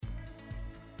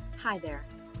Hi there,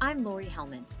 I'm Lori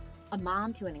Hellman, a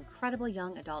mom to an incredible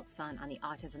young adult son on the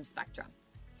autism spectrum.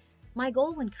 My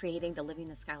goal when creating the Living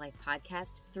the Sky Life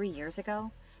podcast 3 years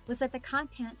ago was that the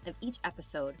content of each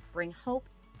episode bring hope,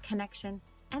 connection,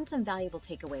 and some valuable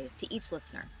takeaways to each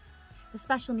listener. The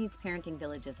Special Needs Parenting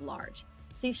Village is large,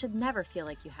 so you should never feel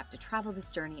like you have to travel this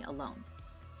journey alone.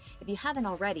 If you haven't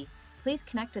already, please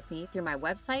connect with me through my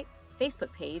website,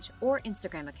 Facebook page, or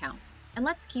Instagram account. And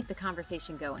let's keep the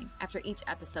conversation going after each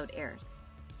episode airs.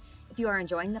 If you are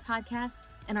enjoying the podcast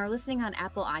and are listening on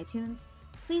Apple iTunes,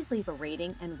 please leave a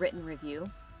rating and written review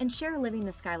and share Living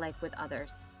the Sky Life with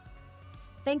others.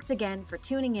 Thanks again for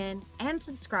tuning in and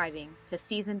subscribing to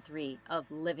Season 3 of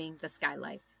Living the Sky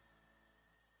Life.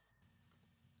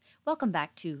 Welcome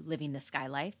back to Living the Sky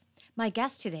Life. My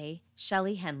guest today,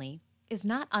 Shelly Henley, is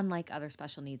not unlike other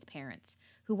special needs parents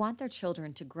who want their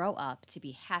children to grow up to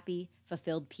be happy,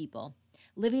 fulfilled people,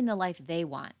 living the life they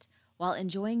want while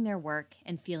enjoying their work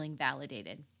and feeling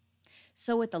validated.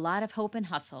 So with a lot of hope and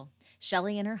hustle,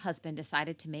 Shelly and her husband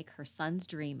decided to make her son's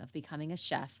dream of becoming a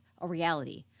chef a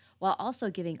reality, while also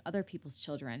giving other people's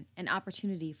children an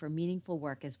opportunity for meaningful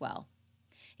work as well.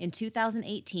 In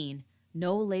 2018,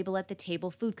 No Label at the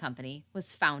Table Food Company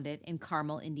was founded in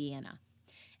Carmel, Indiana,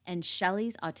 and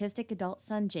Shelly's autistic adult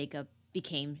son, Jacob,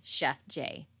 became Chef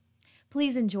Jay.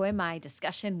 Please enjoy my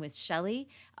discussion with Shelly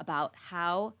about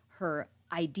how her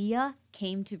idea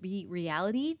came to be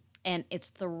reality and its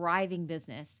thriving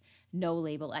business, No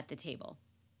Label at the Table.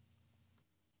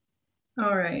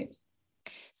 All right.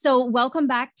 So welcome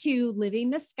back to Living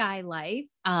the Sky Life.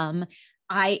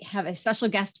 I have a special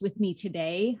guest with me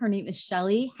today. Her name is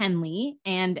Shelly Henley,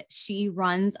 and she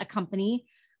runs a company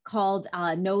called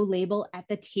No Label at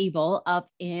the Table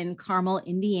up in Carmel,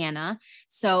 Indiana.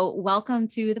 So welcome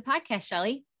to the podcast,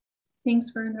 Shelly. Thanks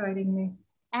for inviting me.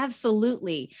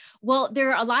 Absolutely. Well,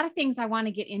 there are a lot of things I want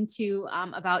to get into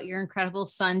about your incredible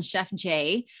son, Chef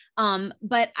Jay.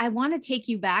 But I want to take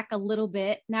you back a little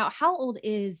bit. Now, how old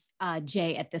is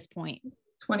Jay at this point?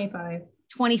 25.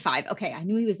 25. Okay. I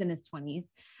knew he was in his 20s.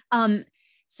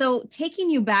 So taking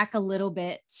you back a little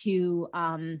bit to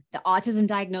the autism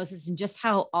diagnosis and just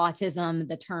how autism,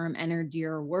 the term, entered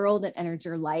your world, it entered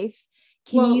your life.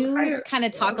 Can you kind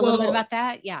of talk a little bit about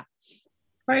that? Yeah.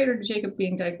 Prior to Jacob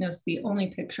being diagnosed, the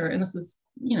only picture, and this is,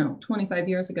 25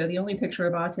 years ago, the only picture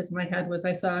of autism I had was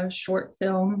I saw a short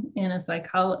film in a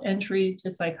entry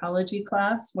to psychology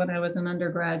class when I was an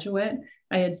undergraduate.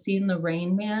 I had seen The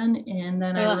Rain Man, and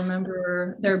then I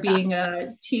remember there being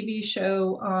a TV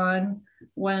show on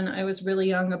when I was really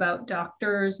young about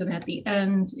doctors, and at the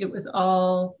end, it was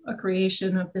all a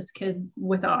creation of this kid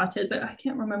with autism. I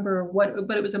can't remember what,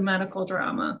 but it was a medical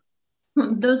drama.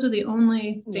 Those are the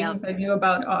only things I knew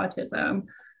about autism.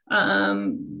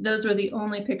 Those were the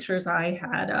only pictures I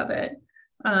had of it.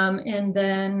 And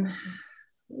then,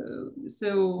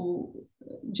 so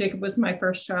Jacob was my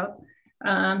first child.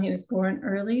 He was born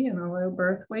early and a low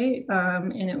birth weight,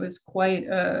 and it was quite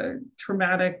a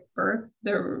traumatic birth.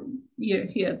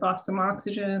 He had lost some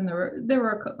oxygen. There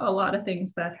were a lot of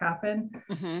things that happened.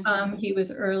 Mm-hmm. He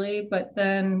was early, but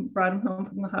then brought him home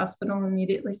from the hospital,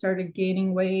 immediately started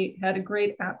gaining weight, had a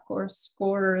great APGAR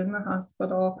score in the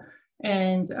hospital,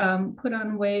 and put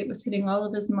on weight, was hitting all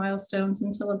of his milestones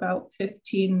until about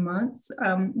 15 months.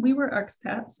 We were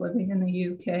expats living in the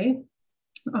UK.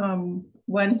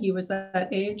 When he was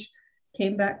that age,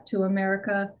 came back to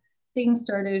America, he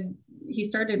started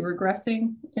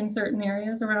regressing in certain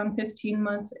areas around 15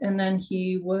 months. And then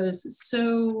he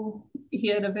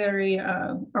had a very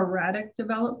erratic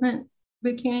development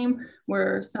became,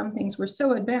 where some things were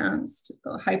so advanced,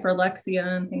 hyperlexia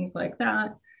and things like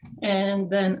that. And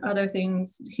then other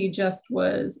things,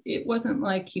 it wasn't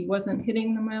like he wasn't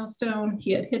hitting the milestone.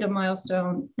 He had hit a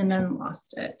milestone and then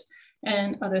lost it.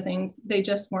 And other things, they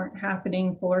just weren't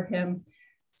happening for him.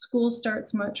 School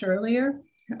starts much earlier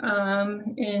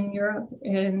in Europe.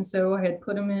 And so I had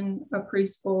put him in a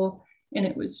preschool, and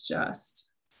it was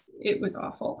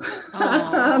awful.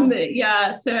 So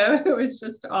it was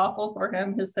just awful for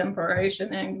him, his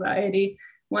separation anxiety.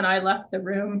 When I left the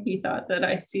room, he thought that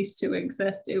I ceased to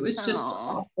exist. It was just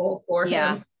awful for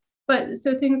him. But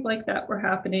so things like that were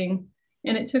happening.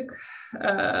 And it took,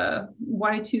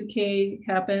 Y2K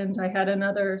happened. I had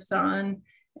another son,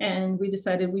 and we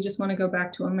decided we just want to go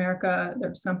back to America.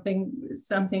 There's something's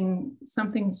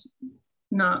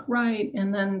not right.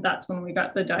 And then that's when we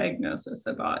got the diagnosis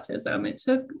of autism. It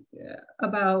took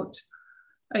about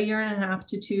 1.5 years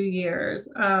to 2 years.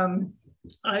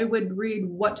 I would read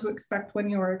What to Expect When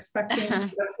You Are Expecting. I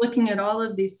was looking at all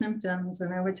of these symptoms,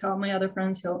 and I would tell my other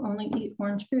friends, he'll only eat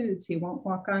orange foods. He won't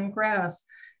walk on grass.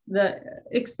 the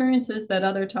experiences that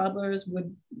other toddlers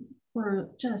were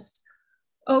just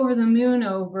over the moon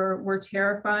over were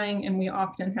terrifying, and we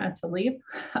often had to leave.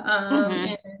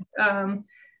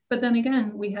 But then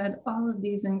again, we had all of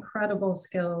these incredible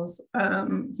skills.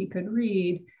 He could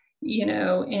read,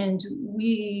 and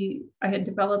I had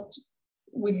developed,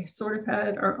 we sort of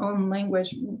had our own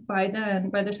language by then.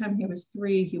 By the time he was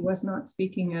 3, he was not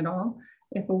speaking at all.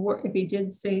 If he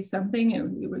did say something,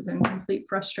 it was in complete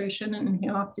frustration, and he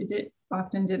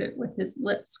often did it with his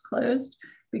lips closed,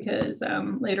 because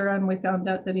later on we found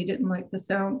out that he didn't like the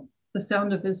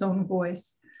sound of his own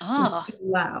voice. Was too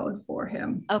loud for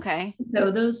him. Okay.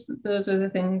 So those are the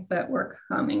things that were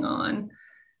coming on.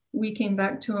 We came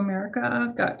back to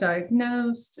America, got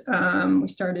diagnosed. We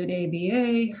started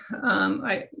ABA.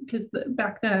 Because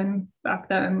back then I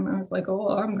was like, oh,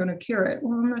 well, I'm going to cure it.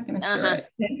 Well, I'm not going to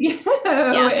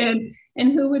cure it.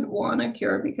 And who would want to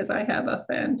cure? Because I have a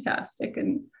fantastic,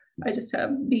 and I just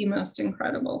have the most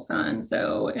incredible son.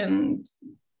 So, and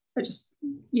I just,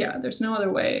 there's no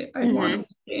other way I'd want him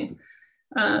to be.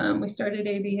 We started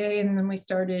ABA, and then we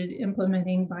started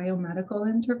implementing biomedical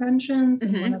interventions.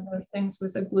 And one of those things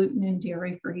was a gluten and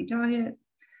dairy-free diet.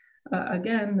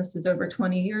 Again, this is over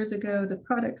 20 years ago. The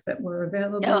products that were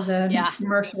available then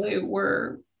commercially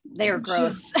were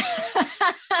gross.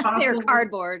 They were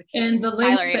cardboard. And the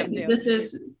links this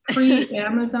is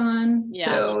pre-Amazon.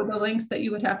 So the links that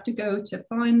you would have to go to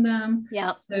find them.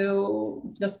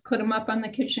 So just put them up on the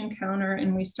kitchen counter,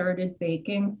 and we started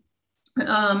baking.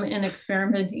 And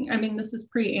experimenting. I mean, this is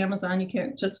pre-Amazon. You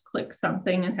can't just click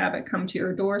something and have it come to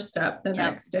your doorstep the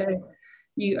next day.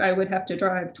 I would have to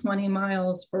drive 20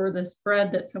 miles for this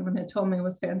bread that someone had told me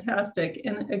was fantastic.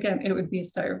 And again, it would be a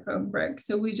styrofoam brick.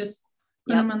 So we just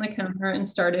put them on the counter and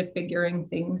started figuring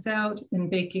things out. And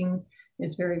baking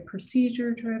is very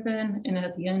procedure driven. And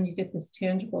at the end, you get this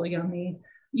tangible, yummy,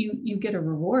 you get a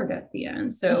reward at the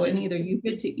end. So, and either you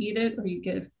get to eat it, or you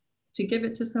give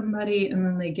it to somebody, and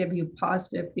then they give you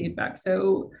positive feedback.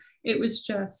 So it was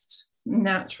just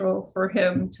natural for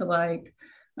him to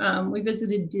we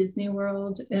visited Disney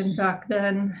World, and back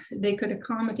then they could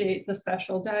accommodate the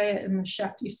special diet, and the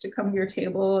chef used to come to your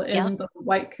table in the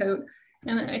white coat.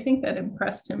 And I think that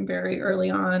impressed him very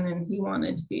early on, and he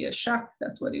wanted to be a chef.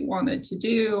 That's what he wanted to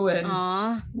do. And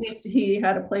he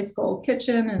had a play school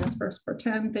kitchen, and his first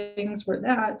pretend things were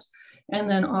that. And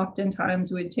then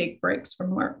oftentimes we'd take breaks from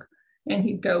work, and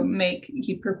he'd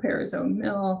prepare his own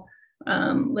meal.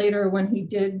 Later, when he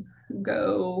did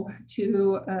go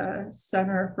to a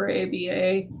center for ABA,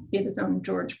 he had his own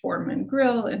George Foreman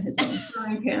grill and his own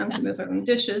frying pans and his own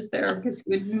dishes there, because he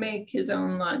would make his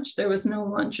own lunch. There was no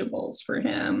Lunchables for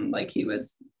him. Like, he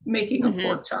was making a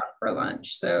pork chop for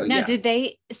lunch. So now,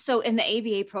 so in the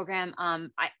ABA program,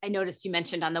 I noticed you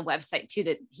mentioned on the website too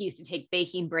that he used to take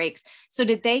baking breaks. So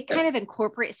did they kind of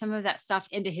incorporate some of that stuff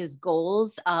into his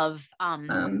goals of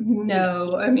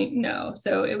no.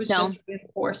 So it was just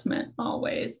reinforcement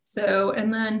always. So,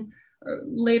 and then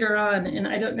later on, and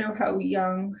I don't know how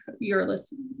young your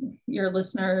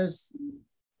listeners'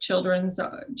 children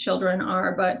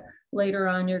are, but later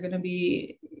on you're going to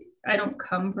be, I don't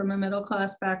come from a middle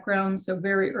class background. So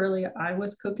very early I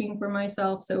was cooking for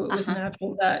myself. So it was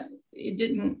natural that it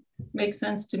didn't make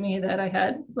sense to me that I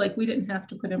had, we didn't have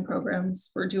to put in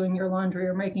programs for doing your laundry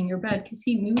or making your bed, because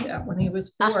he knew that when he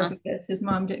was 4, because his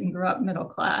mom didn't grow up middle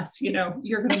class. You're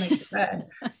going to make your bed,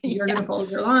 you're going to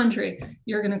fold your laundry,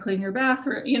 you're going to clean your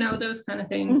bathroom, those kind of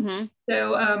things.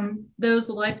 So those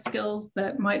life skills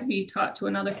that might be taught to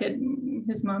another kid,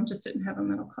 his mom just didn't have a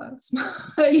middle class, a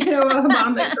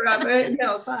mom that grew up in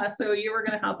middle class. So you were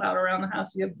going to help out around the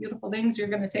house. You have beautiful things, you're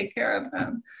going to take care of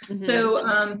them.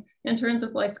 So in terms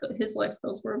of his life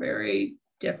skills were very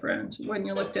different. When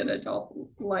you looked at adult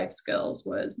life skills,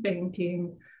 was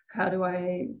banking, how do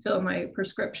I fill my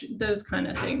prescription, those kind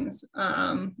of things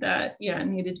that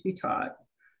needed to be taught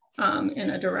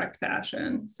in a direct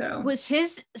fashion. So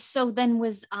his schooling,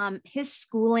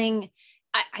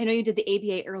 I know you did the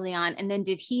ABA early on, and then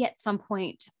did he at some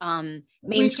point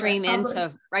mainstream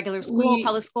into regular school,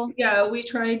 public school? Yeah, we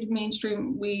tried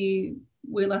mainstream. We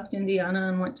left Indiana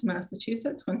and went to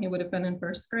Massachusetts when he would have been in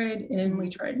first grade, and we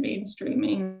tried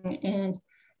mainstreaming, and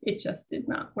it just did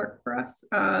not work for us.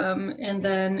 And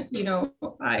then,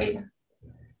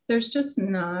 there's just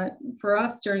not, for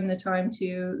us during the time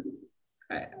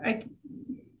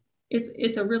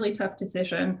it's a really tough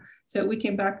decision. So we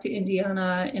came back to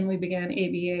Indiana and we began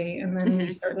ABA, and then we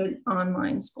started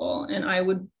online school, and I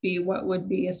would be what would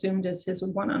be assumed as his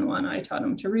one-on-one. I taught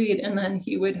him to read, and then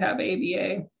he would have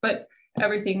ABA, but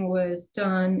everything was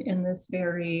done in this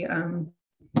very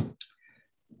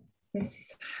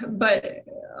but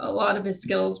a lot of his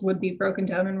skills would be broken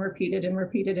down and repeated and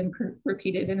repeated and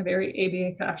repeated in a very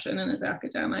ABA fashion in his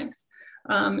academics.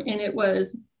 And it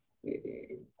was,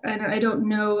 and I don't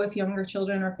know if younger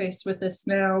children are faced with this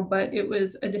now, but it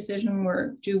was a decision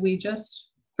where, do we just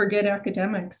forget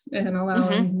academics and allow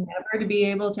him never to be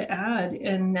able to add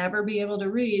and never be able to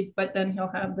read, but then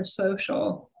he'll have the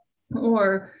social?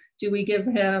 Or do we give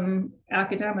him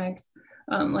academics?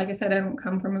 Like I said, I don't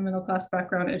come from a middle class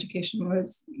background. Education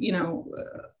was,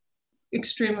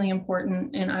 extremely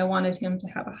important. And I wanted him to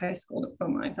have a high school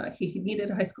diploma. I thought he needed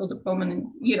a high school diploma. And,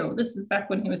 this is back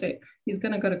when he was 8, he's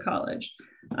going to go to college.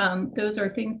 Those are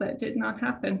things that did not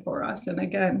happen for us. And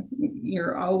again,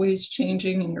 you're always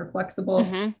changing and you're flexible.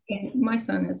 And my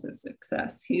son is a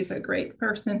success. He's a great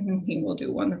person and he will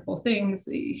do wonderful things.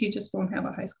 He just won't have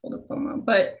a high school diploma.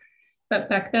 But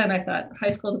back then I thought high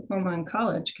school diploma and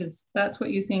college, because that's what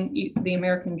you think, the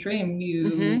American dream.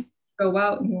 You go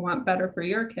out and you want better for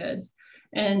your kids.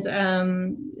 And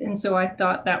so I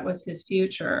thought that was his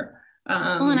future.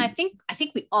 Well, and I think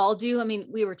we all do. I mean,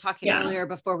 we were talking earlier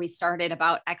before we started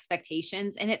about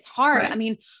expectations, and it's hard. Right. I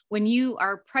mean, when you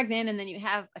are pregnant and then you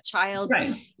have a child,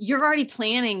 you're already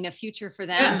planning the future for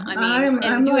them. Yeah. I mean,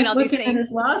 I'm doing all these things. At his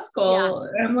law school.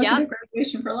 I'm looking at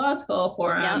graduation for law school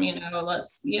for him.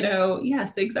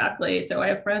 Yes, exactly. So I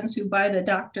have friends who buy the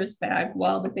doctor's bag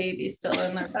while the baby's still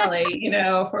in their belly,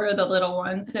 for the little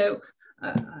one. So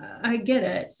I get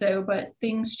it. So, but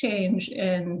things change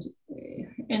and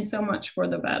so much for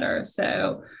the better.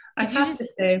 So I have to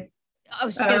say, I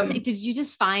was going to say, did you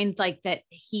just find like that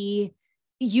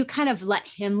you kind of let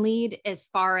him lead as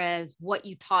far as what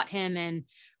you taught him and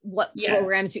what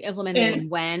programs you implemented and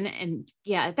when? And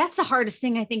that's the hardest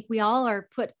thing. I think we all are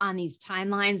put on these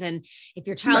timelines. And if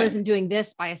your child isn't doing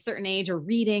this by a certain age or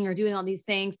reading or doing all these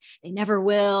things, they never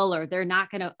will, or they're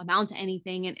not going to amount to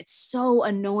anything. And it's so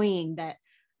annoying that,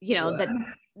 that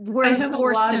we're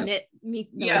forced to meet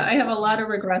those. I have a lot of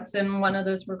regrets. And one of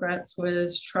those regrets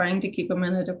was trying to keep him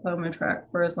in a diploma track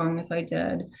for as long as I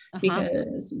did,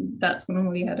 because that's when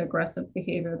we had aggressive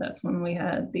behavior. That's when we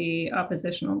had the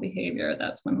oppositional behavior.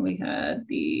 That's when we had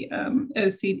the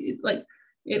OCD. Like,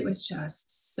 it was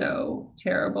just so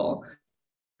terrible.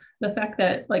 The fact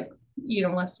that,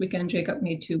 last weekend, Jacob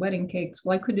made 2 wedding cakes.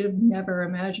 Well, I could have never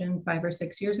imagined 5 or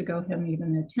 6 years ago him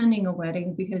even attending a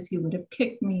wedding, because he would have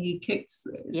kicked me,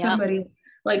 somebody.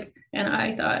 And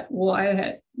I thought,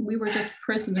 we were just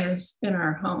prisoners in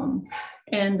our home.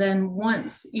 And then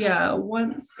once,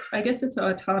 I guess it's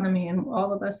autonomy, and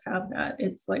all of us have that.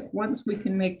 It's like, once we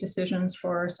can make decisions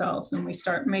for ourselves and we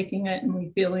start making it and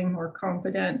we feeling more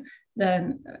confident,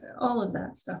 then all of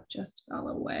that stuff just fell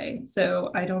away.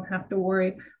 So I don't have to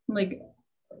worry.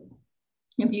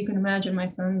 If you can imagine, my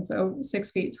son's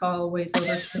 6 feet tall, weighs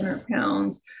over 200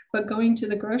 pounds, but going to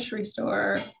the grocery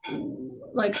store,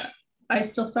 I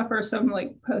still suffer some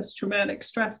post-traumatic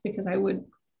stress, because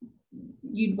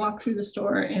you'd walk through the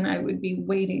store and I would be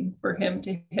waiting for him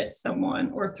to hit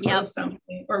someone or throw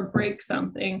something or break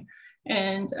something.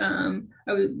 And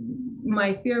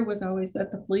my fear was always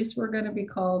that the police were going to be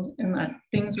called and that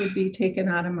things would be taken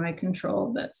out of my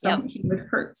control, that he would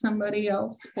hurt somebody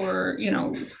else or,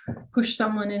 push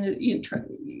someone into.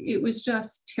 It was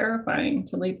just terrifying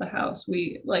to leave the house.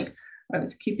 I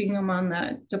was keeping him on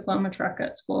that diploma track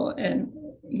at school, and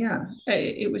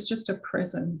it was just a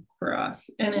prison for us.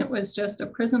 And it was just a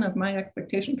prison of my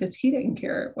expectation, because he didn't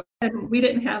care. And we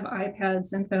didn't have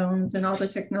iPads and phones and all the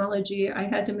technology. I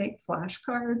had to make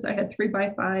flashcards. I had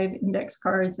 3x5 index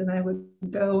cards, and I would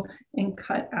go and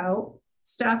cut out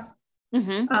stuff.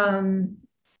 And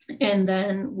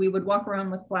then we would walk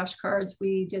around with flashcards.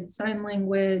 We did sign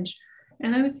language.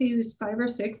 And I would say he was 5 or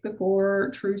 6 before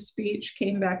true speech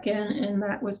came back in, and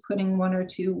that was putting 1 or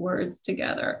 2 words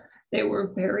together. They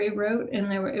were very rote,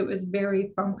 and it was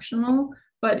very functional,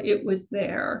 but it was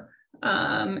there.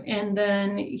 And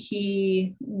then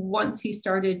once he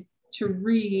started to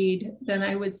read, then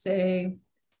I would say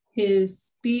his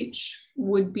speech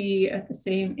would be at the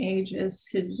same age as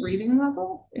his reading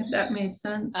level, if that made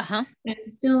sense. And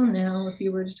still now, if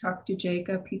you were to talk to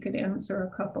Jacob, he could answer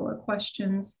a couple of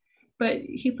questions, but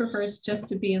he prefers just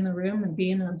to be in the room and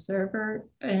be an observer.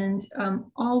 And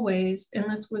always, and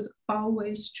this was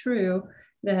always true,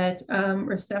 that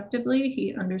receptively,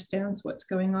 he understands what's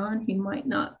going on. He might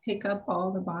not pick up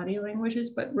all the body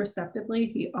languages, but receptively,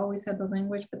 he always had the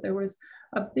language. But there was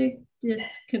a big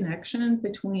disconnection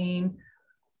between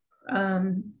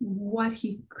what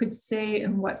he could say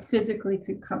and what physically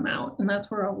could come out. And that's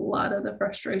where a lot of the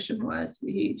frustration was.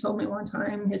 He told me one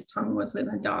time his tongue was in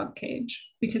a dog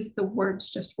cage because the words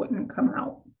just wouldn't come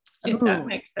out. if that Ooh,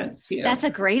 makes sense to you. that's a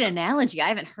great analogy. I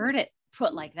haven't heard it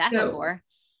put like that So, before.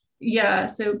 yeah,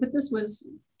 so, but this was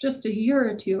just a year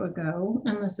or two ago,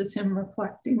 and this is him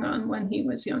reflecting on when he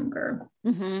was younger.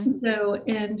 Mm-hmm. So,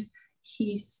 and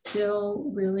he still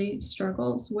really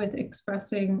struggles with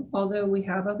expressing, although we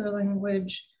have other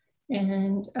language,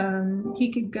 and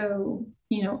he could go,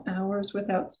 hours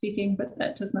without speaking, but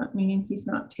that does not mean he's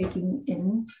not taking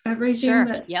in everything Sure.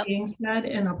 that's Yep. being said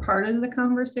and a part of the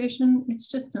conversation. It's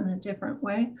just in a different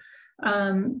way.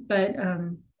 But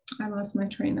I lost my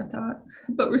train of thought,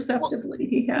 but receptively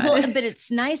he had Well, it. but it's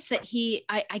nice that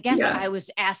I guess Yeah. I was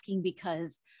asking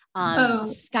because Oh,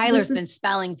 Skylar's been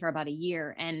spelling for about a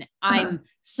year, and I'm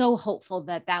so hopeful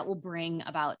that that will bring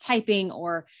about typing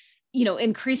or,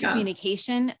 increased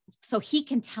communication. So he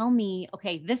can tell me,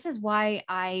 okay, this is why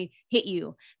I hit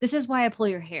you. This is why I pull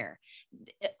your hair.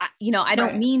 I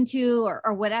don't mean to,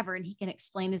 or whatever. And he can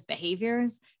explain his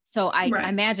behaviors. So I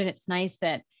imagine it's nice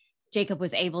that Jacob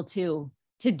was able to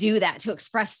do that, to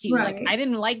express to you, like, I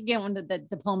didn't like going to the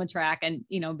diploma track and,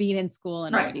 being in school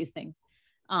and all of these things.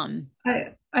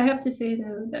 I have to say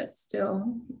though, that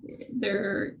still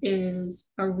there is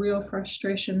a real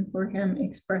frustration for him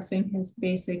expressing his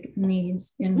basic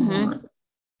needs and wants.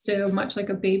 So much like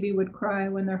a baby would cry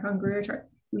when they're hungry, or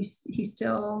he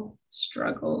still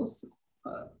struggles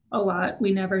a lot.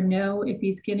 We never know if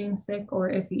he's getting sick or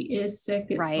if he is sick.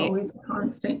 It's always a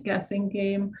constant guessing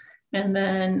game. And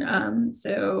then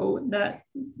so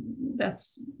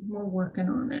that's we're working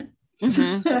on it.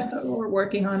 We're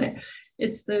working on it.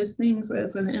 It's those things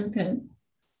as an infant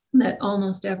that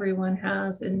almost everyone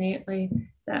has innately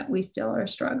that we still are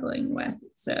struggling with.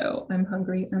 So I'm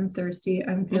hungry, I'm thirsty,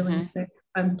 I'm feeling sick,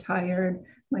 I'm tired,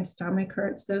 my stomach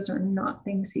hurts. Those are not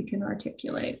things he can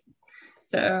articulate.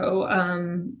 So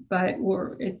but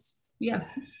it's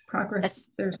progress.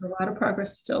 There's a lot of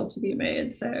progress still to be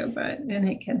made. So, and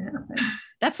it can happen.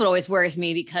 That's what always worries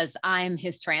me, because I'm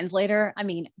his translator. I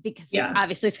mean, because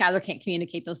obviously Skylar can't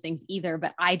communicate those things either,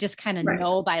 but I just kind of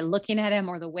know by looking at him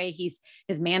or the way his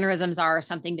mannerisms are, or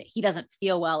something that he doesn't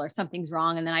feel well or something's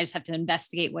wrong. And then I just have to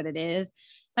investigate what it is.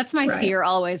 That's my fear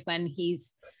always when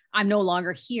I'm no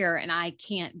longer here and I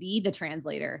can't be the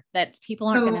translator, that people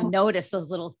aren't going to notice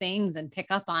those little things and pick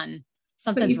up on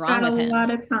something's wrong with him. A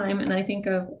lot of time. And I think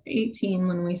of 18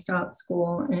 when we stopped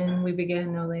school and we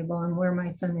began No Label, and where my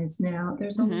son is now,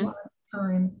 there's a lot of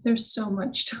time. There's so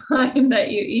much time that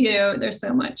there's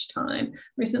so much time.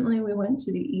 Recently we went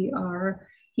to the ER.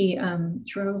 He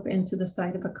drove into the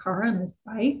side of a car on his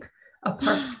bike, a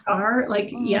parked car,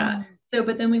 So,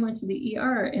 but then we went to the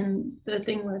ER, and the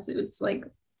thing was,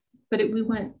 we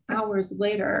went hours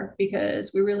later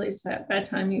because we realized at that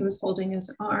time he was holding his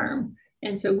arm.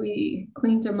 And so we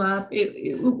cleaned him up.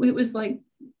 It was like,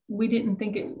 we didn't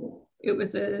think it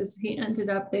was as he ended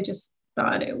up, they just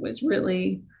thought it was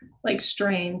really like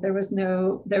strained. There was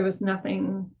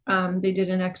nothing. They did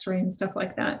an x-ray and stuff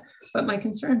like that. But my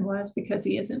concern was, because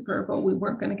he isn't verbal, we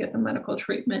weren't going to get the medical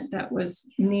treatment that was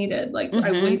needed. Like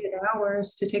I waited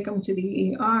hours to take him to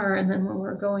the ER, and then when we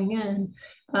were going in,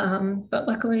 but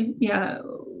luckily,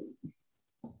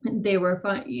 they were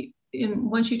fine.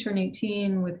 Once you turn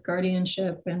 18 with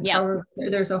guardianship and power,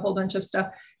 there's a whole bunch of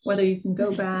stuff, whether you can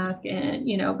go back and,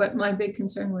 but my big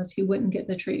concern was he wouldn't get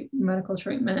the medical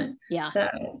treatment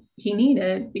that he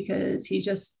needed, because he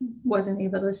just wasn't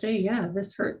able to say,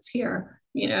 this hurts here,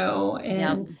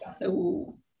 and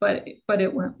so, but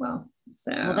it went well.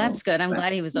 So, well, that's good. I'm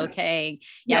glad he was okay.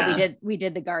 We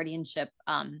did the guardianship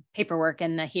paperwork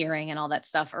and the hearing and all that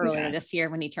stuff earlier this year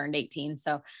when he turned 18.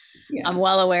 So I'm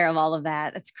well aware of all of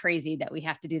that. It's crazy that we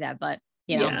have to do that, but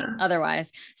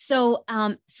otherwise. So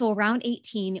around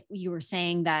 18, you were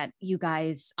saying that you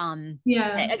guys,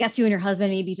 I guess you and your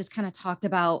husband maybe just kind of talked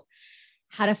about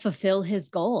how to fulfill his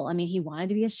goal. I mean, he wanted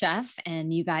to be a chef,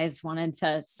 and you guys wanted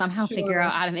to somehow figure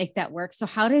out how to make that work. So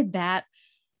how did that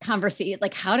conversation,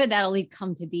 like, how did that only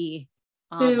come to be?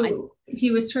 So he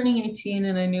was turning 18,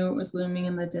 and I knew it was looming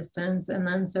in the distance. And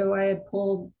then so I had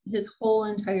pulled his whole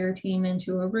entire team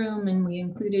into a room, and we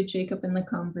included Jacob in the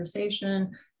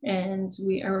conversation. And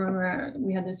I remember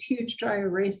we had this huge dry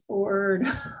erase board,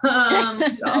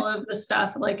 all of the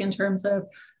stuff, like in terms of,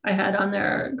 I had on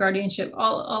their guardianship,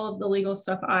 all of the legal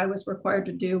stuff I was required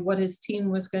to do, what his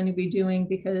team was going to be doing,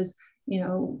 because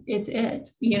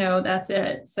that's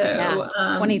it. So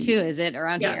 22 is it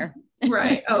around here?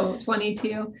 Right.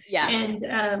 22. Yeah.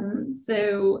 And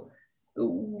so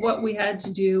what we had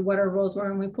to do, what our roles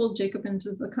were, and we pulled Jacob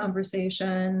into the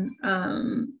conversation.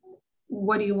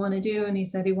 What do you want to do? And he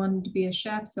said he wanted to be a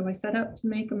chef. So I set out to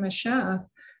make him a chef.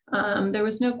 There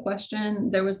was no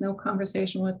question. There was no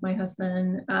conversation with my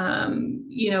husband.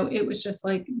 It was just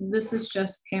like, this is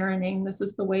just parenting. This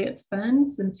is the way it's been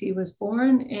since he was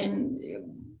born. And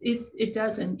it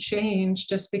doesn't change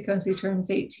just because he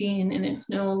turns 18 and it's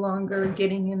no longer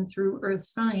getting him through earth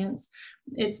science.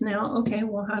 It's now, okay,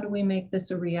 well, how do we make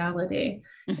this a reality?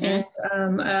 And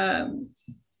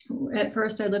at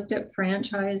first I looked at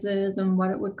franchises and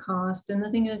what it would cost. And the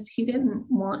thing is, he didn't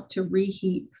want to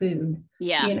reheat food,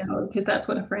 because that's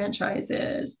what a franchise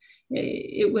is.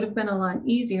 It would have been a lot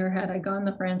easier had I gone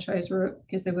the franchise route,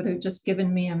 because they would have just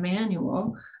given me a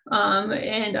manual,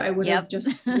 and I would have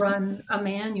just run a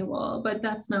manual, but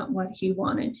that's not what he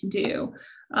wanted to do.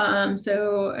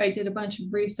 So I did a bunch of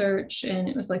research, and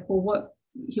it was like, well, what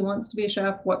he wants to be a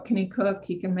chef, what can he cook?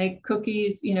 He can make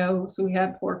cookies, so we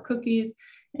had 4 cookies.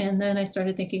 And then I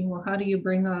started thinking, well, how do you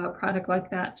bring a product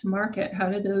like that to market? How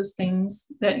do those things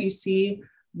that you see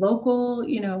local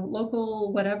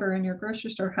whatever in your grocery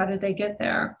store, how did they get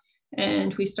there?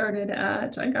 And we started I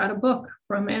got a book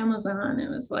from Amazon. It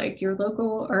was like your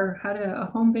local, or how to a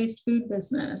home-based food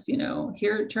business,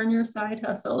 here, turn your side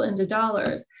hustle into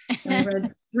dollars. And I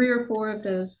read 3 or 4 of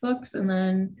those books. And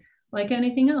then, like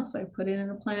anything else, I put it in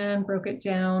a plan, broke it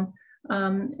down.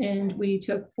 And we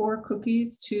took 4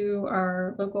 cookies to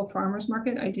our local farmers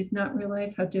market. I did not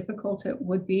realize how difficult it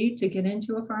would be to get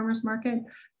into a farmers market.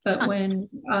 But when,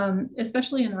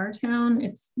 especially in our town,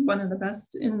 it's one of the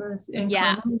best in this.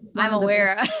 I'm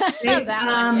aware of that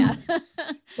one.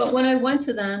 But when I went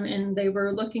to them and they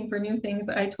were looking for new things,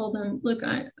 I told them, look,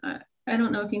 I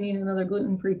don't know if you need another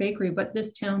gluten-free bakery, but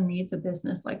this town needs a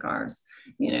business like ours.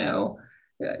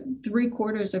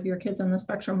 3/4 of your kids on the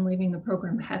spectrum leaving the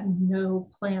program have no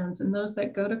plans, and those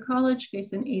that go to college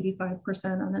face an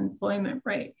 85% unemployment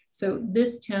rate. So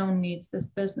this town needs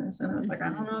this business. And I was like, I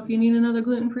don't know if you need another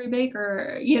gluten-free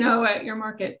baker, at your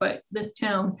market, but this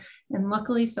town. And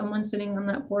luckily, someone sitting on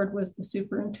that board was the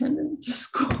superintendent of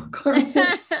schools,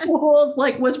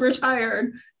 was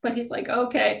retired, but he's like,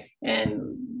 okay.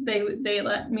 And they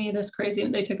let me,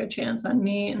 they took a chance on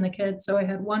me and the kids. So I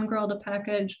had one girl to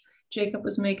package. Jacob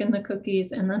was making the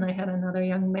cookies, and then I had another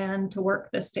young man to work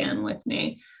the stand with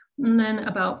me. And then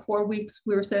about 4 weeks,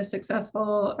 we were so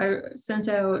successful. I sent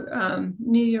out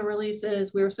media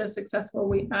releases. We were so successful,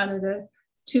 we added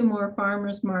 2 more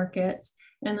farmers markets.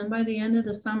 And then by the end of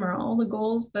the summer, all the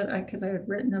goals because I had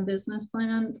written a business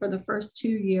plan for the first 2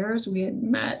 years, we had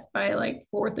met by like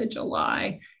 4th of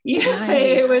July.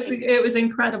 Nice. It was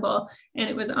incredible. And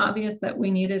it was obvious that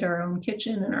we needed our own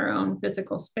kitchen and our own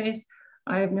physical space.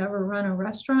 I have never run a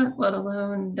restaurant, let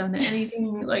alone done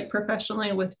anything like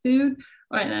professionally with food.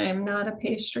 And I am not a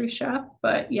pastry chef,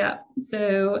 but yeah.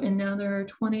 So, and now there are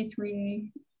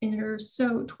 23 or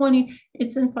so, 20.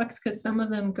 It's in flux because some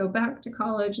of them go back to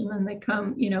college and then they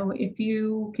come, if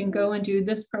you can go and do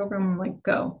this program, I'm like,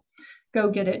 go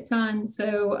get it done.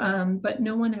 So, but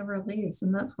no one ever leaves.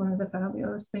 And that's one of the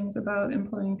fabulous things about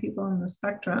employing people on the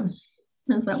spectrum.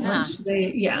 Is that once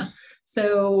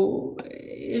so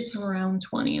it's around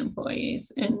 20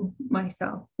 employees and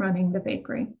myself running the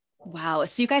bakery. Wow.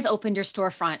 So you guys opened your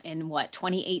storefront in what,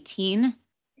 2018?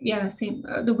 Yeah,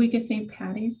 the week of St.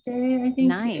 Patty's Day, I think.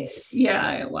 Nice.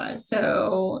 Yeah, it was.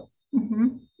 So,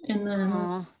 and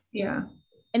then,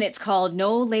 And it's called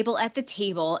No Label at the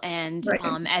Table. And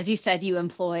right. As you said, you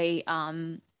employ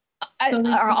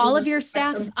are all of your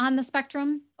staff on the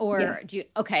spectrum, or yes. do you?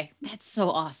 Okay, that's so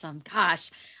awesome.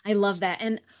 Gosh, I love that.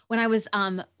 And when I was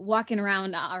walking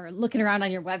around or looking around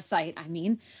on your website,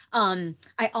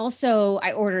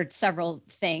 I ordered several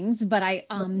things, but I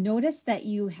noticed that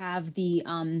you have the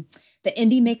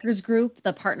Indie Makers Group,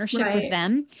 the partnership with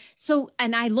them. So,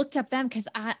 and I looked up them because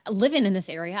I living in this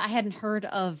area, I hadn't heard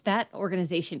of that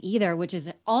organization either, which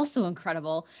is also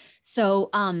incredible.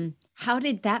 So, how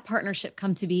did that partnership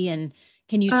come to be? And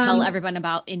can you tell everyone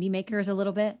about Indie Makers a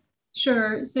little bit?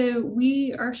 Sure. So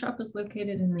our shop is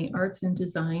located in the Arts and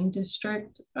Design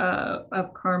District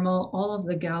of Carmel. All of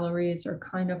the galleries are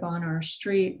kind of on our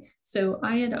street. So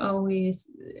I had always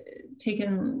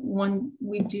taken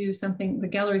we do something, the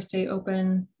galleries stay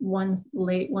open one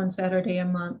Saturday a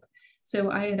month.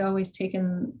 So I had always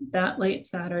taken that late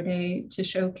Saturday to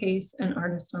showcase an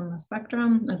artist on the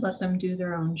spectrum. I'd let them do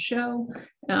their own show.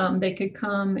 They could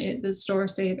come, the store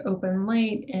stayed open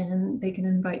late, and they could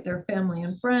invite their family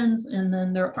and friends, and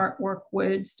then their artwork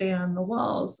would stay on the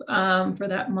walls for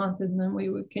that month, and then we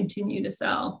would continue to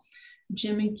sell.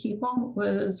 Jimmy Keeple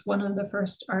was one of the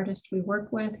first artists we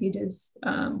worked with. He does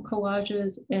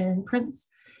collages and prints.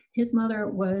 His mother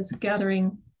was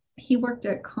gathering. He worked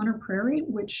at Conner Prairie,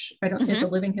 which is a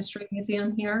living history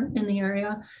museum here in the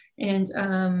area. And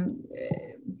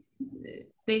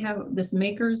they have this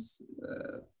maker's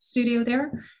studio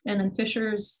there, and then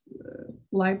Fisher's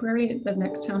library, the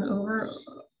next town over,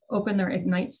 opened their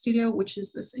Ignite studio, which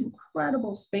is this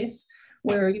incredible space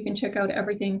where you can check out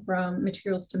everything from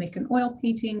materials to make an oil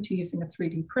painting to using a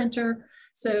 3D printer.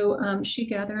 So she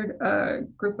gathered a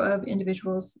group of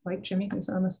individuals like Jimmy, who's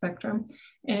on the spectrum,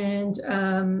 and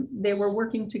they were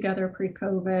working together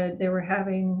pre-COVID. They were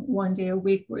having one day a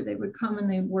week where they would come and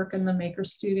they'd work in the maker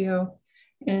studio.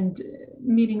 And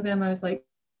meeting them, I was like,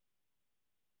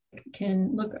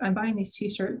 look, I'm buying these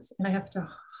t-shirts and I have to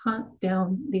hunt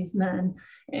down these men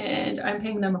and I'm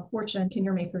paying them a fortune. Can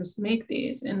your makers make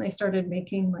these? And they started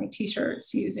making my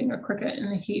t-shirts using a Cricut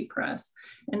and a heat press.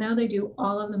 And now they do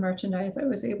all of the merchandise. I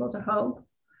was able to help.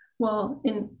 Well,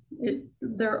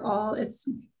 it's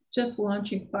just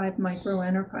launching 5 micro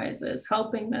enterprises,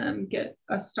 helping them get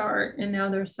a start. And now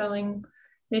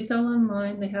they sell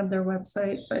online, they have their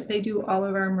website, but they do all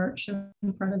of our merch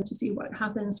in front of them to see what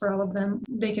happens for all of them.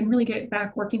 They can really get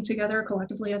back working together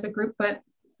collectively as a group, but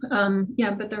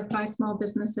but they're 5 small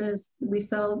businesses.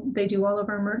 They do all of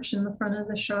our merch in the front of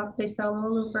the shop. They sell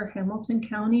all over Hamilton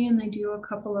County and they do a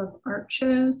couple of art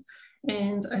shows.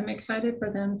 And I'm excited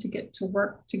for them to get to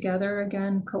work together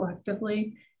again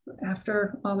collectively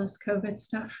after all this COVID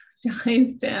stuff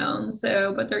dies down.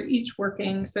 But they're each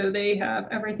working. So they have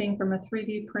everything from a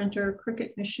 3D printer,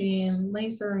 Cricut machine,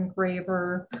 laser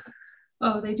engraver.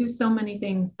 Oh, they do so many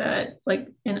things that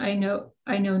and I know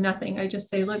nothing. I just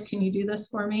say, look, can you do this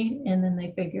for me? And then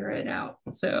they figure it out.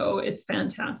 So it's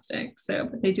fantastic.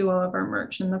 But they do all of our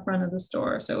merch in the front of the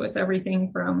store. So it's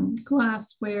everything from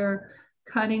glassware,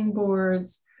 cutting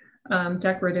boards,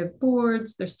 decorative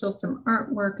boards. There's still some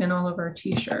artwork in all of our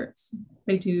t-shirts.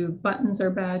 They do buttons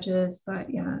or badges, but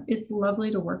yeah, it's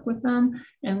lovely to work with them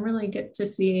and really get to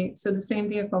see. So the same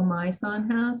vehicle my son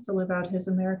has to live out his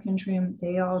American dream,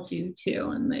 they all do too.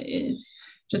 And it's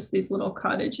just these little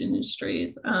cottage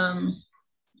industries. And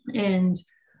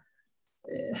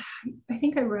I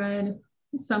think I read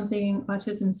something,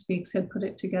 Autism Speaks had put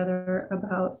it together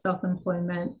about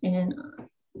self-employment and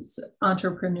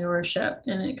entrepreneurship,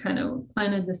 and it kind of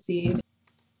planted the seed.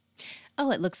 Oh,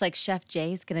 it looks like Chef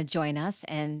Jay is going to join us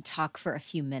and talk for a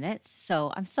few minutes.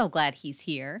 So I'm so glad he's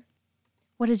here.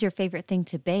 What is your favorite thing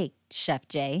to bake, Chef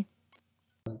Jay?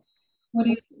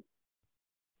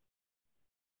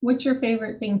 What's your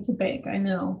favorite thing to bake? I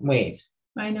know. Wait.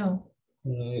 I know.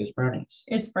 It's brownies.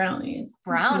 It's brownies.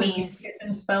 Brownies.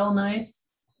 It smell nice.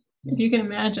 If you can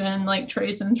imagine, like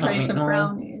trays and trays of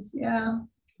brownies. Yeah.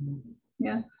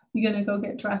 Yeah. You gonna go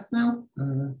get dressed now? I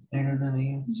don't know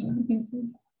yet. You can see.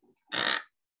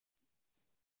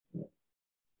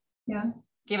 Yeah.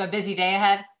 Do you have a busy day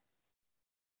ahead?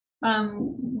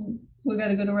 We got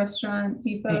to go to Restaurant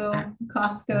Depot,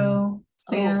 Costco,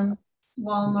 Sam,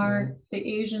 Walmart, the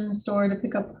Asian store to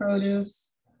pick up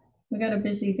produce. We got a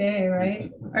busy day,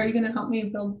 right? Are you gonna help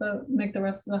me make the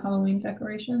rest of the Halloween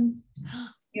decorations?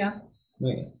 Yeah.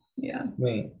 Wait. Yeah.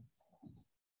 Wait.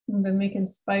 I've been making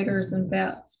spiders and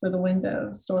bats for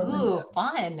the store. Ooh,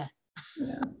 fun.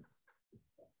 Yeah.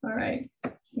 All right.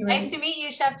 Nice to meet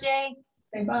you, Chef Jay.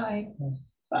 Say bye.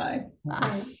 Bye. One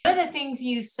of the things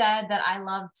you said that I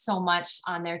loved so much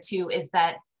on there too is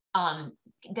that,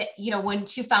 when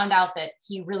she found out that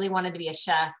he really wanted to be a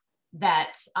chef,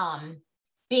 that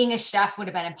being a chef would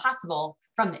have been impossible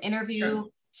from the interview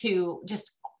to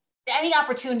just any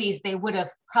opportunities they would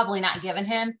have probably not given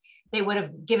him. They would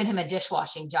have given him a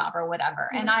dishwashing job or whatever.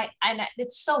 And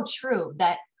it's so true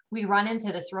that we run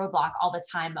into this roadblock all the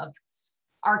time of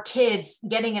our kids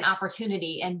getting an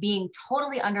opportunity and being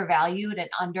totally undervalued and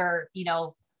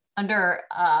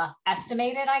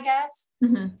estimated, I guess.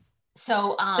 Mm-hmm.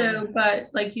 So, but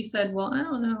like you said, well, I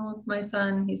don't know if my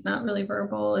son, he's not really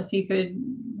verbal, if he could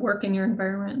work in your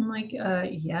environment. I'm like,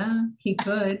 yeah, he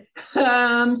could.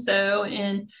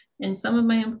 And some of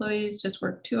my employees just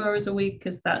work 2 hours a week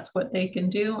because that's what they can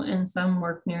do. And some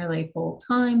work nearly full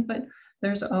time, but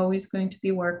there's always going to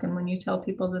be work. And when you tell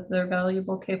people that they're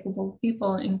valuable, capable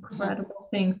people, incredible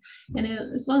things. And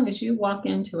as long as you walk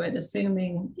into it,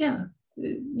 assuming, yeah,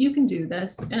 you can do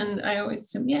this. And I always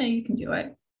assume, yeah, you can do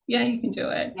it. Yeah, you can do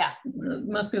it. Yeah.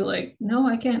 Most people are like, no,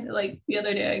 I can't. Like the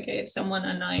other day I gave someone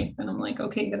a knife and I'm like,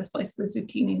 okay, you got to slice the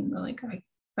zucchini. And they're like,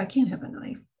 I can't have a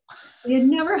knife. They had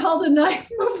never held a knife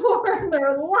before in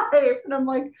their life. And I'm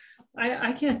like,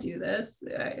 I can't do this.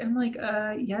 I'm like,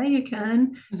 yeah, you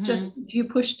can. Mm-hmm. Just, do you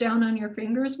push down on your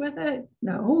fingers with it?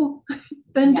 No,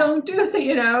 then don't do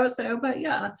it, So, but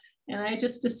yeah. and I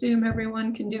just assume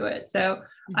everyone can do it. So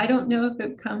I don't know if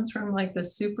it comes from like the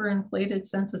super inflated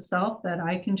sense of self that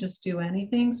I can just do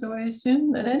anything. So I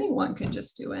assume that anyone can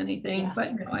just do anything. Yeah.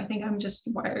 But no, I think I'm just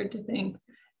wired to think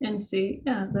and see,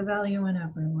 yeah, the value in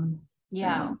everyone.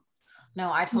 Yeah. So,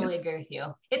 No, I totally agree with you.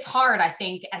 It's hard, I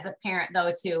think, as a parent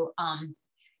though, to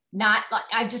not like,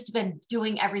 I've just been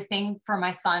doing everything for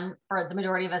my son for the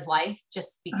majority of his life,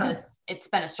 just because it's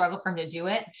been a struggle for him to do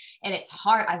it. And it's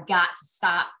hard. I've got to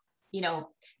stop,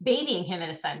 babying him in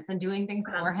a sense and doing things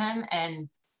for him, and,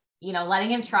 letting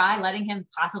him try, letting him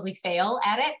possibly fail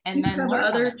at it, and then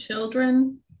learn from it.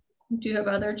 Children? Do you have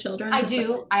other children? I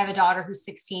do. I have a daughter who's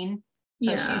 16.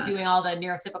 So she's Yeah. doing all the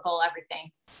neurotypical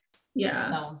everything.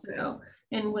 Yeah. So,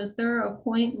 and was there a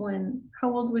point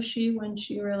how old was she when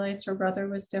she realized her brother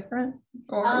was different?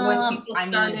 Or when people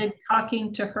started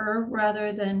talking to her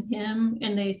rather than him,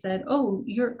 and they said, oh,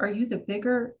 are you the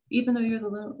bigger, even though you're the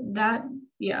little,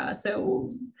 yeah. So,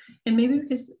 and maybe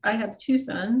because I have two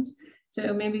sons,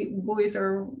 so maybe boys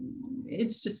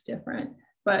it's just different.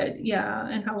 But yeah,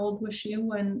 and how old was she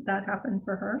when that happened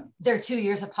for her? They're 2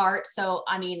 years apart. So,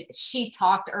 she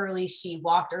talked early, she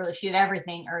walked early, she did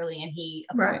everything early, and he,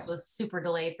 of course, was super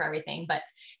delayed for everything. But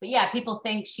yeah, people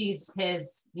think she's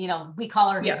his, we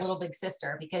call her his little big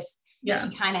sister, because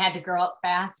she kind of had to grow up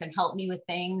fast and help me with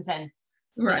things and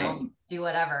do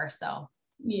whatever. So,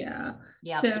 yeah.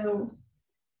 So,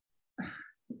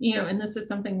 and this is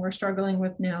something we're struggling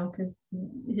with now, because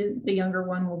the younger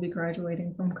one will be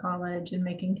graduating from college and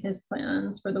making his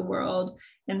plans for the world.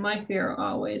 And my fear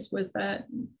always was that,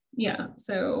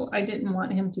 so I didn't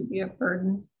want him to be a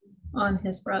burden on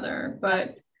his brother,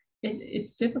 but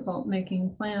it's difficult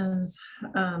making plans.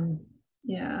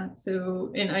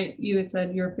 So, and you had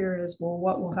said your fear is, well,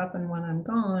 what will happen when I'm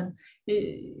gone?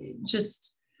 It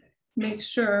just make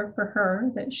sure for her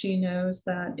that she knows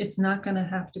that it's not going to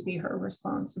have to be her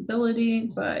responsibility.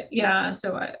 But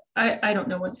so I don't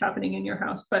know what's happening in your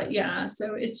house, but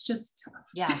so it's just tough.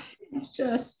 Yeah. It's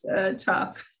just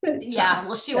tough. Yeah.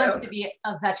 Well, she wants to be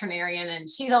a veterinarian, and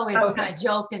she's always kind of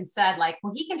joked and said like,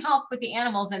 well, he can help with the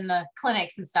animals in the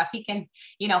clinics and stuff. He can,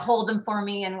 hold them for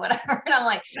me and whatever. And I'm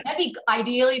like,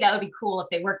 ideally that would be cool if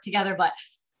they work together, but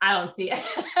I don't see it.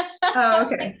 Oh,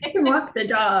 okay. He can walk the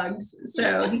dogs.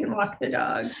 So he can walk the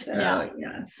dogs. So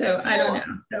So I don't know.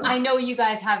 So I know you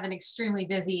guys have an extremely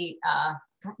busy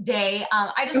day.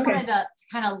 I just wanted to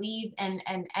kind of leave and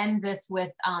end this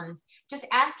with just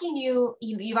asking you,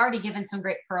 you've already given some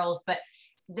great pearls, but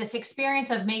this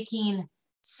experience of making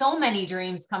so many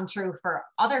dreams come true for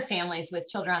other families with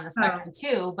children on the spectrum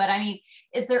too. But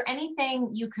is there anything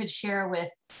you could share with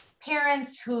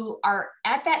parents who are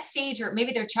at that stage, or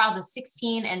maybe their child is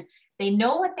 16 and they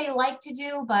know what they like to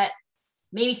do, but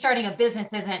maybe starting a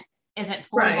business isn't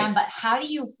for them, but how do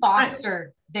you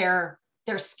foster their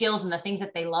skills and the things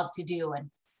that they love to do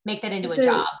and make that into a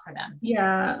job for them?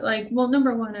 Yeah,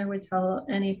 number one, I would tell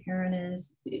any parent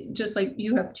is, just like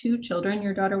you have two children,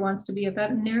 your daughter wants to be a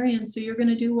veterinarian, so you're going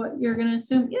to do what you're going to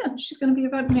assume. Yeah, she's going to be a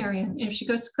veterinarian. If she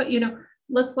goes to,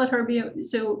 let's let her be.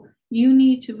 So you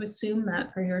need to assume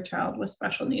that for your child with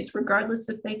special needs, regardless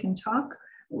if they can talk,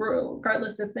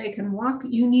 regardless if they can walk,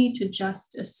 you need to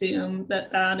just assume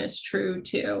that is true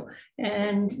too.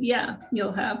 And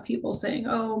you'll have people saying,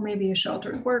 oh, maybe a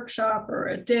sheltered workshop or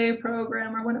a day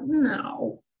program or whatever.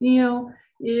 No,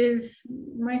 if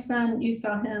my son, you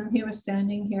saw him, he was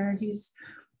standing here, he's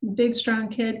a big, strong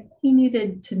kid. He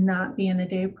needed to not be in a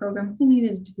day program. He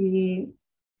needed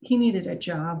a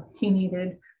job. He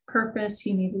needed purpose.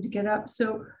 He needed to get up.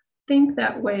 So think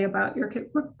that way about your kid,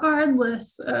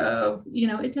 regardless of,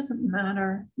 it doesn't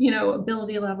matter,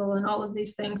 ability level and all of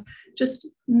these things. Just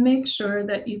make sure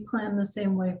that you plan the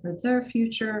same way for their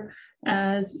future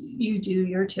as you do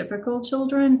your typical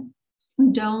children.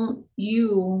 Don't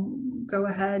you go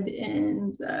ahead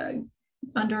and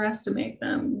underestimate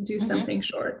them, do something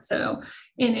short. So,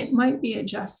 and it might be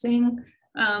adjusting.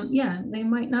 They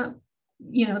might not,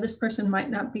 this person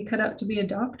might not be cut out to be a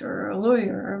doctor or a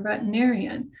lawyer or a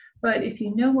veterinarian, but if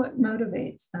you know what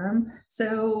motivates them.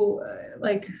 So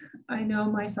I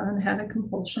know my son had a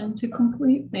compulsion to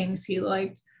complete things he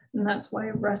liked, and that's why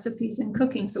recipes and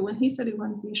cooking. So when he said he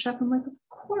wanted to be a chef, I'm like, of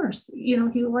course, he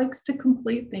likes to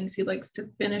complete things. He likes to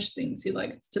finish things. He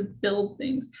likes to build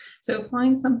things. So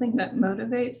find something that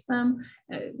motivates them.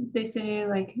 They say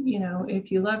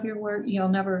if you love your work,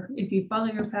 if you follow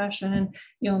your passion,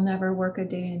 you'll never work a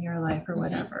day in your life or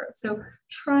whatever. So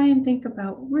try and think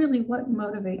about really what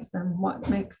motivates them, what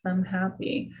makes them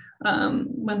happy.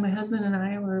 When my husband and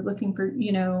I were looking for,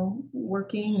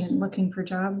 working and looking for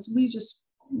jobs, we just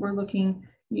were looking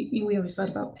we always thought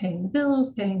about paying the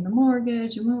bills, paying the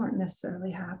mortgage, and we weren't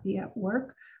necessarily happy at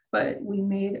work, but we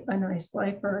made a nice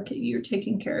life for our kid. You're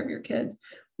taking care of your kids.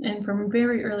 And from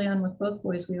very early on with both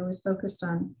boys, we always focused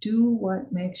on do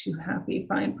what makes you happy,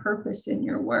 find purpose in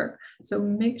your work. So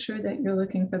make sure that you're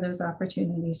looking for those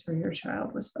opportunities for your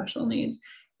child with special needs.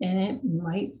 And it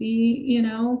might be, you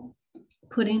know,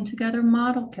 putting together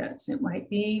model kits. It might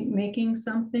be making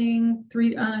something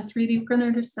on a 3D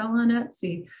printer to sell on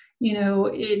Etsy, you know,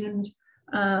 and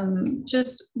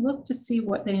just look to see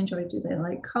what they enjoy. Do they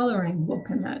like coloring? Well,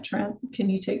 can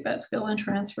you take that skill and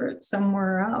transfer it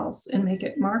somewhere else and make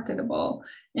it marketable?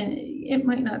 And it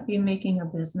might not be making a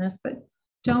business, but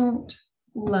don't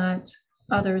let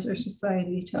others or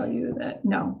society tell you that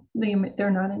no, they're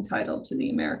not entitled to the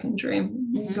American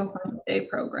dream. Go find a day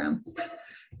program.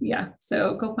 Yeah,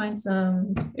 so go find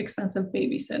some expensive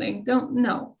babysitting.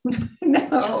 No,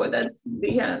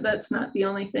 that's not the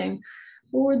only thing.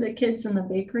 For the kids in the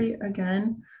bakery,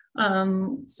 again,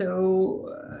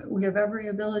 we have every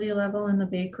ability level in the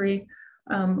bakery.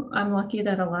 I'm lucky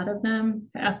that a lot of them,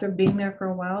 after being there for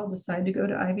a while, decide to go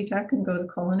to Ivy Tech and go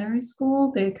to culinary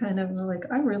school. They kind of are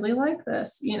like, I really like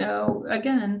this. You know,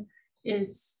 again,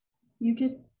 you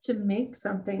get to make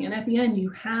something, and at the end you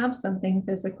have something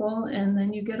physical, and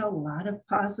then you get a lot of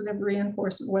positive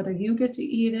reinforcement, whether you get to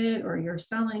eat it or you're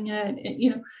selling it,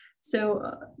 you know. So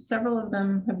several of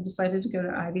them have decided to go to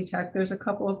Ivy Tech. There's a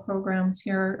couple of programs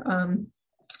here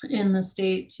in the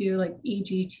state too, like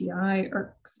EGTI,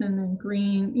 Erskine and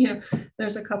Green. You know,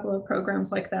 there's a couple of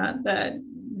programs like that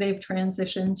they've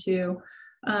transitioned to.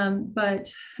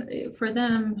 But for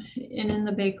them and in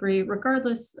the bakery,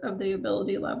 regardless of the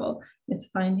ability level, it's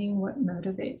finding what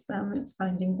motivates them. It's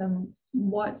finding them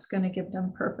what's going to give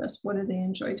them purpose. What do they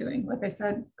enjoy doing? Like I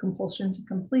said, compulsion to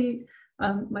complete.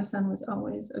 My son was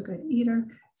always a good eater,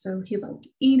 so he liked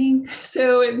eating.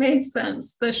 So it made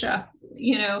sense, the chef,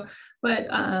 you know, but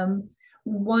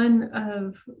one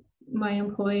of my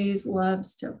employees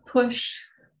loves to push.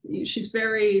 She's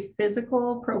very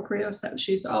physical, proprioceptive.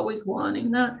 She's always wanting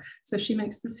that. So she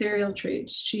makes the cereal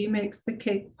treats. She makes the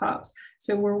cake pops.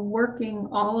 So we're working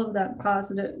all of that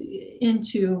positive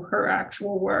into her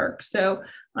actual work. So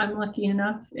I'm lucky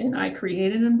enough, and I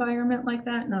create an environment like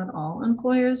that. Not all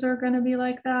employers are going to be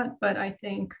like that, but I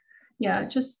think, yeah,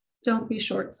 just don't be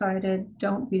short-sighted.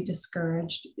 Don't be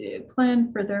discouraged.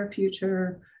 Plan for their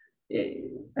future.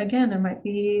 Again, there might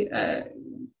be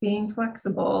being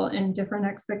flexible and different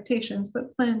expectations,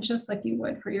 but plan just like you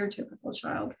would for your typical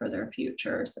child for their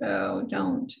future. So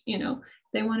don't, you know,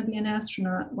 they want to be an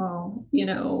astronaut. Well, you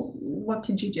know, what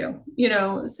could you do? You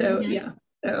know, so yeah.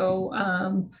 So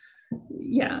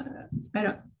yeah,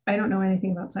 I don't know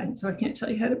anything about science, so I can't tell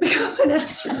you how to become an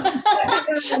astronaut.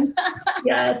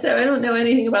 Yeah, so I don't know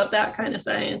anything about that kind of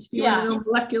science. If you want to know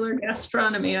molecular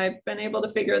gastronomy, I've been able to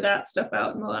figure that stuff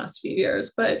out in the last few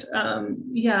years. But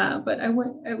yeah, but I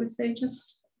would say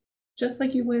just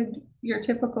like you would your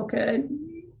typical kid,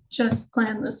 just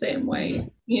plan the same way.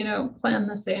 You know, plan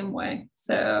the same way.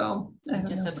 So I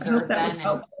just observe them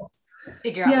and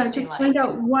figure out. Yeah, just find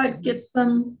out what gets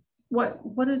them.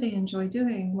 What do they enjoy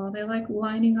doing? Well, they like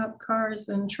lining up cars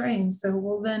and trains. So,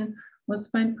 well, then let's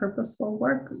find purposeful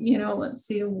work. You know, let's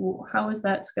see how is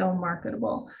that skill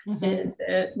marketable? Is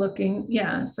it looking?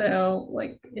 Yeah. So,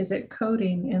 like, is it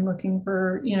coding and looking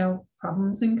for, you know,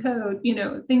 problems in code? You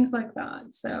know, things like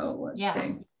that. So let's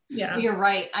see. Yeah, you're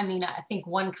right. I mean, I think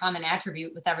one common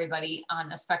attribute with everybody on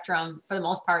the spectrum, for the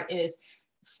most part, is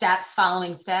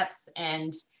following steps,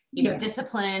 and you know,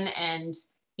 discipline, and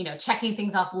you know, checking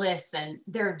things off lists, and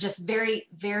they're just very,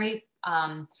 very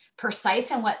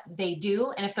precise in what they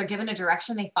do. And if they're given a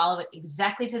direction, they follow it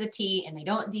exactly to the T, and they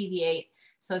don't deviate.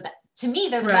 So that, to me,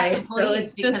 they're the best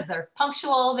employees, because they're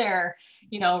punctual, they're,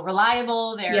 you know,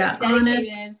 reliable, they're dedicated.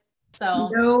 Honest. So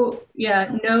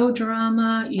no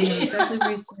drama. You know exactly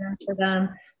where you stand for them.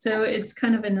 So it's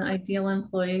kind of an ideal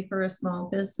employee for a small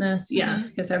business.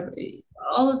 Yes, because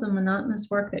all of the monotonous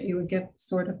work that you would get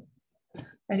sort of,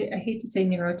 I hate to say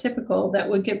neurotypical, that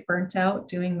would get burnt out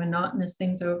doing monotonous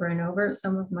things over and over.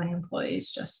 Some of my employees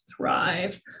just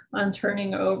thrive on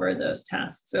turning over those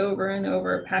tasks over and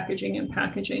over, packaging and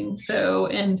packaging. So,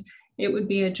 and it would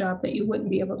be a job that you wouldn't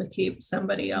be able to keep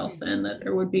somebody else in, that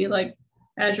there would be, like,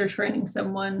 as you're training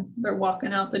someone, they're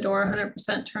walking out the door,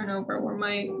 100% turnover, where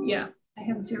I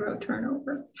have 0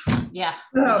 turnover. Yeah,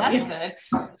 so, that's good.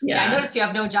 Yeah, I noticed you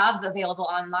have no jobs available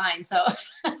online. So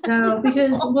no,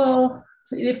 because, well,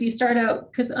 if you start out,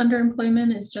 because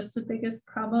underemployment is just the biggest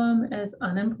problem as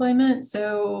unemployment.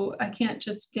 So I can't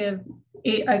just give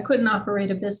I couldn't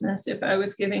operate a business if I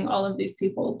was giving all of these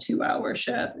people 2-hour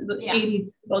shifts, Yeah. 80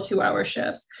 people 2-hour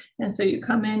shifts. And so you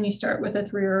come in, you start with a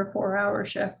 3 or a 4-hour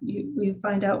shift, we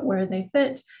find out where they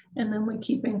fit, and then we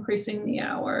keep increasing the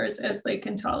hours as they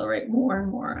can tolerate more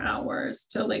and more hours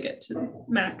till they get to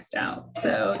maxed out.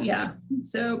 So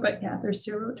but there's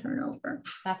zero turnover.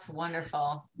 That's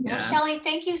wonderful. Yeah. Well, Shelly,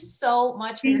 thank you so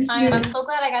much for your Thank time. And I'm you. so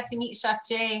glad I got to meet Chef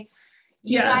Jay.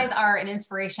 You guys are an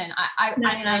inspiration.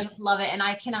 I just love it. And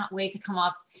I cannot wait to come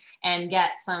up and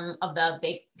get some of the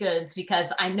baked goods,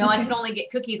 because I know I can only get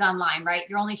cookies online, right?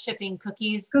 You're only shipping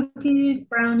cookies. Cookies,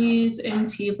 brownies, and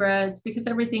tea breads, because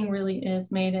everything really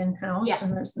is made in-house. Yeah.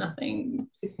 And there's nothing,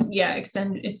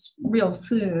 extended. It's real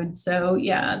food. So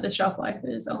the shelf life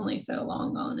is only so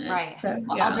long on it. Right. So,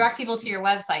 Well, I'll direct people to your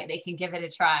website. They can give it a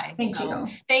try.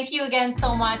 Thank you again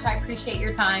so much. I appreciate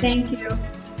your time. Thank you.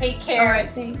 Take care. All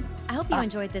right, thanks. I hope you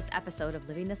enjoyed this episode of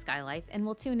Living the Sky Life, and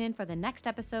will tune in for the next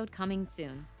episode coming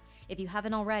soon. If you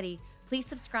haven't already, please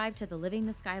subscribe to the Living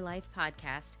the Sky Life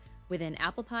podcast within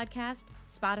Apple Podcast,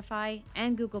 Spotify,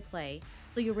 and Google Play,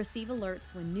 so you'll receive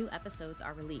alerts when new episodes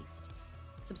are released.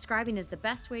 Subscribing is the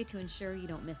best way to ensure you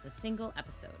don't miss a single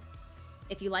episode.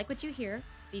 If you like what you hear,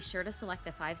 be sure to select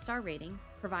the 5-star rating,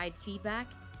 provide feedback,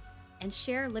 and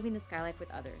share Living the Sky Life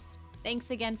with others.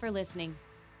 Thanks again for listening.